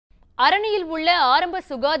அரணியில் உள்ள ஆரம்ப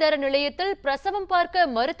சுகாதார நிலையத்தில் பிரசவம் பார்க்க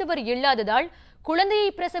மருத்துவர் இல்லாததால் குழந்தையை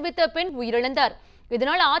பிரசவித்த பெண் உயிரிழந்தார்.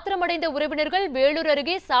 இதனால் ஆத்திரமடைந்த உறவினர்கள் வேலூர்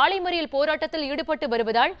அருகே சாலை மறியல் போராட்டத்தில் ஈடுபட்டு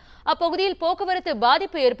வருவதால் அப்பகுதியில் போக்குவரத்து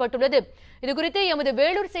பாதிப்பு ஏற்பட்டுள்ளது. இதுகுறித்து எமது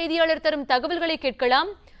வேலூர் செய்தியாளர் தரும் தகவல்களை கேட்கலாம்.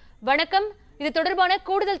 வணக்கம், இது தொடர்பான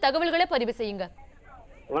கூடுதல் தகவல்களை பதிவு செய்யுங்க.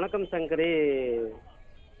 வணக்கம் சங்கரி.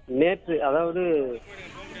 நேற்று அதாவது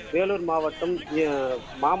வேலூர் மாவட்டம்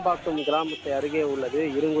மாம்பாக்கம் கிராமத்தை அருகே உள்ளது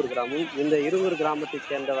இருங்கூர் கிராமம். இந்த இருங்கூர் கிராமத்தை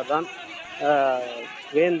சேர்ந்தவர் தான்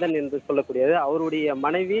வேந்தன் என்று சொல்லக்கூடியது. அவருடைய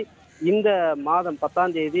மனைவி இந்த மாதம்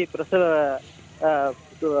 10ஆம் தேதி பிரசவ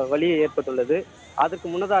வலி ஏற்பட்டுள்ளது. அதற்கு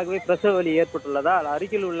முன்னதாகவே பிரசவ வலி ஏற்பட்டுள்ளதால்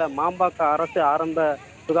அருகில் உள்ள மாம்பாக்க அரசு ஆரம்ப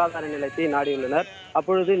சுகாதார நிலையத்தை நாடியுள்ளனர்.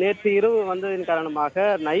 அப்பொழுது நேற்று இரவு வந்ததன்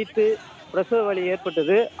காரணமாக நைட்டு பிரசவ வலி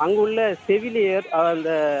ஏற்பட்டது. அங்குள்ள செவிலியர்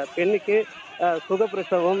அந்த பெண்ணுக்கு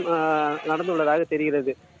சுகப்பிரசவம் நடந்துள்ளதாக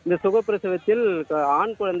தெரிகிறது. இந்த சுகப்பிரசவத்தில்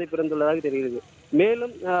ஆண் குழந்தை பிறந்துள்ளதாக தெரிகிறது.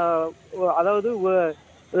 மேலும் அதாவது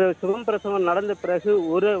சுகம் பிரசவம் நடந்த பிறகு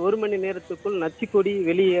ஒரு மணி நேரத்துக்குள் நச்சுக்கொடி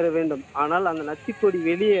வெளியேற வேண்டும். ஆனால் அந்த நச்சுக்கொடி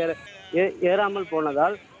ஏறாமல்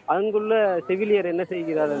போனதால் அங்குள்ள செவிலியர் என்ன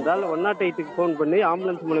செய்கிறார் என்றால் 108க்கு ஃபோன் பண்ணி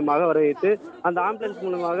ஆம்புலன்ஸ் மூலமாக வரவைத்து அந்த ஆம்புலன்ஸ்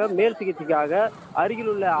மூலமாக மேல் சிகிச்சைக்காக அருகில்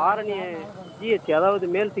உள்ள ஆரணி ஜிஹெச் அதாவது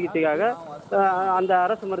மேல் சிகிச்சைக்காக அந்த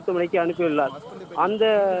அரசு மருத்துவமனைக்கு அனுப்பியுள்ளார். அந்த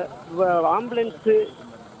ஆம்புலன்ஸ்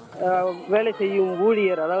வேலை செய்யும்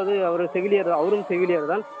ஊழியர் அதாவது அவர் செவிலியர், அவரும்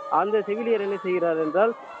செவிலியர் தான். அந்த செவிலியர் என்ன செய்கிறார்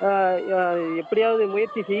என்றால் எப்படியாவது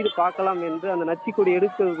முயற்சி செய்து பார்க்கலாம் என்று அந்த நச்சுக்கொடி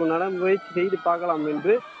எடுக்கிறதுக்குண்டான முயற்சி செய்து பார்க்கலாம்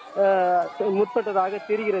என்று முற்பட்டதாக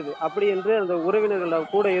தெரிகிறது. அப்படி என்று அந்த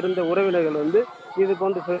உறவினர்கள் கூட இருந்த உறவினர்கள் இது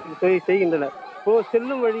போன்று செய்கின்றனர்.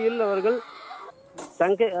 செல்லும் வழியில் அவர்கள்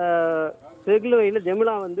செல்லும் வழியில்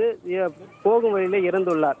ஜெமிலா போகும் வழியில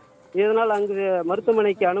இறந்துள்ளார். இதனால் அங்கு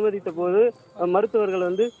மருத்துவமனைக்கு அனுமதித்த போது மருத்துவர்கள்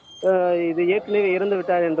இது ஏற்கனவே இறந்து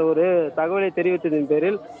விட்டார் என்ற ஒரு தகவலை தெரிவித்ததின்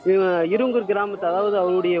பேரில் இருங்கூர் கிராமத்து அதாவது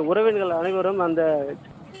அவருடைய உறவினர்கள் அனைவரும் அந்த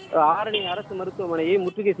ஆரணி அரசு மருத்துவமனையை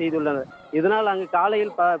முற்றுகை செய்துள்ளனர். இதனால் அங்கு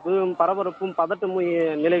காலையில் பரபரப்பும் பதட்டமும்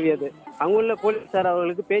நிலவியது. அங்குள்ள போலீசார்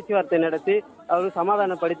அவர்களுக்கு பேச்சுவார்த்தை நடத்தி அவர்கள்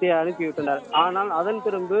சமாதானப்படுத்தி அனுப்பிவிட்டனர். ஆனால் அதன்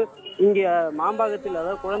பிறகு இங்கே மாம்பாக்கத்தில்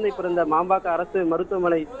அதாவது குழந்தை பிறந்த மாம்பாக்க அரசு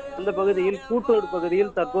மருத்துவமனை அந்த பகுதியில் கூட்டோடு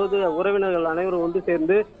பகுதியில் தற்போது உறவினர்கள் அனைவரும் ஒன்று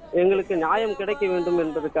சேர்ந்து எங்களுக்கு நியாயம் கிடைக்க வேண்டும்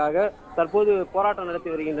என்பதற்காக தற்போது போராட்டம் நடத்தி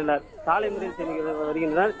வருகின்றனர். சாலை மறியல் செய்து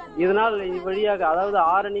வருகின்றனர். இதனால் இவ்வழியாக அதாவது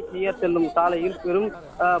ஆரணி கியர் செல்லும் சாலையில் பெரும்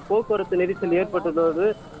போக்குவரத்து நெரிசல் ஏற்பட்டுள்ளது.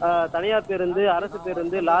 தனியார் பேருந்து, அரசு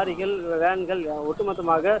பேருந்து, லாரிகள், வேன்கள்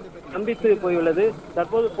ஒட்டுமொத்தமாக ஸ்தம்பித்து போயுள்ளது.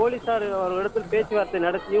 தற்போது போலீசார் அவர்களிடத்தில் பேச்சுவார்த்தை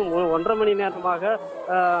நடத்தியும் 1.5 மணி நேரமாக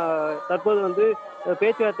தற்போது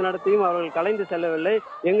பேச்சுவார்த்தை நடத்தியும் அவர்கள் கலைந்து செல்லவில்லை.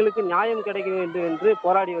 எங்களுக்கு நியாயம் கிடைக்க வேண்டும் என்று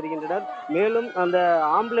போராடி வருகின்றனர். மேலும் அந்த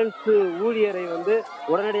ஆம்புலன்ஸ் ஊழியரை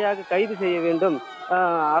உடனடியாக கைது செய்ய வேண்டும்,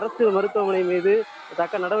 அரசு மருத்துவமனை மீது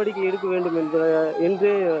தக்க நடவடிக்கை எடுக்க வேண்டும்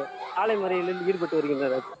என்று சாலை மறியலில் ஈடுபட்டு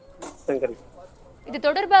வருகின்றனர். சங்கரி, இது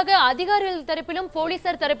தொடர்பாக அதிகாரிகள் தரப்பிலும்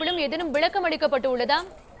போலீசார் தரப்பிலும் ஏதேனும் விளக்கம் அளிக்கப்பட்டு உள்ளதா?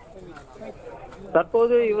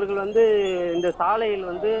 தற்போது இவர்கள் இந்த சாலையில்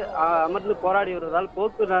அமர்ந்து போராடி வருவதால்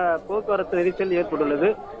போக்குவரத்து நெரிசல் ஏற்பட்டுள்ளது.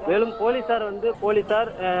 மேலும்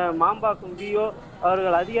போலீசார் மாம்பாக்கம் விஓ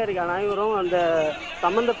அவர்கள் அதிகாரிகள் அனைவரும் அந்த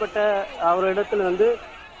சம்பந்தப்பட்ட அவர்களிடத்தில்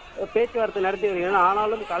பேச்சுவார்த்தை நடத்தி வருகின்றனர்.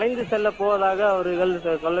 ஆனாலும் கலைந்து செல்ல போவதாக அவர்கள்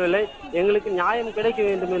சொல்லவில்லை. எங்களுக்கு நியாயம் கிடைக்க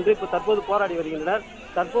வேண்டும் என்று இப்போ தற்போது போராடி வருகின்றனர்.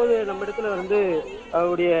 தற்போது நம்மிடத்துல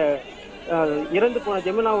அவருடைய இறந்து போன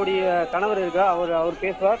ஜெமினாவுடைய கணவர் இருக்கா, அவர்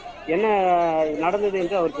பேசுவார், என்ன நடந்தது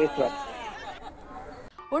என்று அவர் பேசுவார்.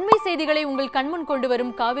 உண்மை செய்திகளை உங்கள் கண்முன் கொண்டு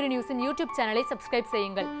வரும் காவிரி நியூஸின் யூடியூப் சேனலை சப்ஸ்கிரைப்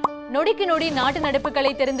செய்யுங்கள். நொடிக்கு நொடி நாட்டு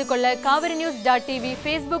நடப்புகளை தெரிந்து கொள்ள kaaverinews.tv,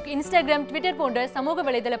 Facebook, Instagram, Twitter போன்ற சமூக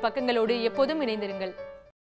வலைதள பக்கங்களோடு எப்போதும் இணைந்திருங்கள்.